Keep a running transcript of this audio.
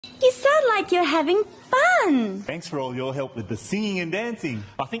You sound like you're having fun. Thanks for all your help with the singing and dancing.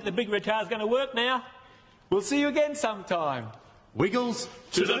 I think the big red car's going to work now. We'll see you again sometime. Wiggles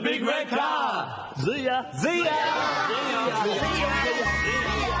To the big red car! See ya! See ya!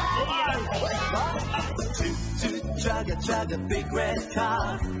 Toot, toot, chugga, chugga, big red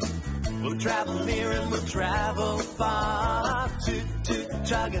car. We'll travel near and we'll travel far. Toot, toot,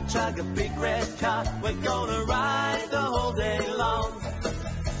 chugga, chugga, big red car. We're gonna ride the whole day long.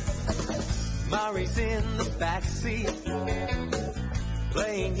 Murray's in the back seat,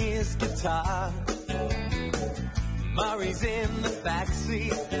 playing his guitar. Murray's in the back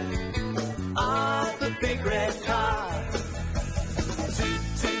seat of the big red car. Toot,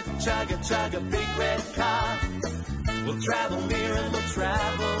 toot, chugga, chugga, big red car. We'll travel near and we'll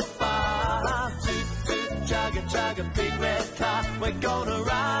travel far. Toot, toot, chugga, chugga, big red car. We're gonna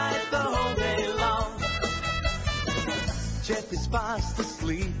ride the whole day long. Jeff is fast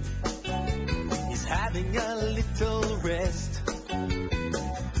asleep. He's having a little rest.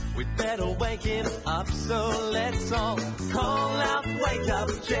 We'd better wake him up, so let's all call out, wake up,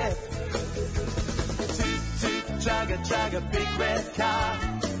 Jeff. Toot, toot, chugga, chugga, big red car.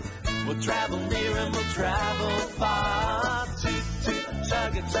 We'll travel near and we'll travel far. Toot, toot,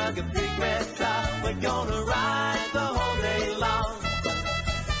 chugga, chugga, big red car. We're gonna ride the whole day long.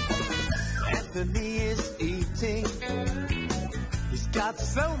 Anthony is eating. He's got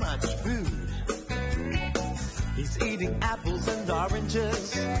so much food. He's eating apples and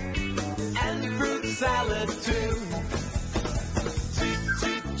oranges and fruit salad too. Toot,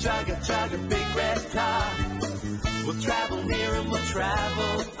 toot, chugga, chugga, big red car. We'll travel near and we'll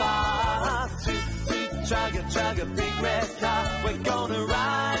travel far. Toot, toot, chugga, chugga, big red car. We're gonna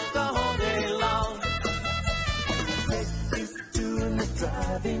ride the whole day long. Greg is doing the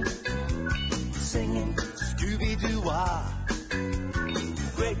driving, singing Scooby-Doo-wah.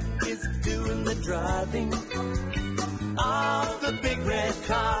 Greg is doing the driving of the big red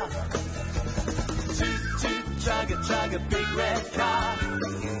car. Toot, toot, chugga, chugga, big red car.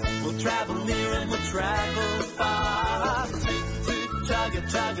 We'll travel near and we'll travel far. Toot, toot, chugga,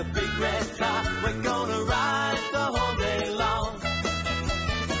 chugga, big red car. We're gonna ride the whole day long.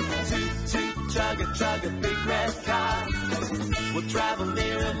 Toot, toot, chugga, chugga, big red car. We'll travel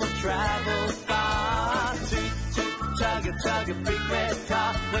near and we'll travel far. Toot, toot, chugga, chugga, big red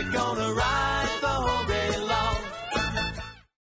car. We're gonna ride the whole day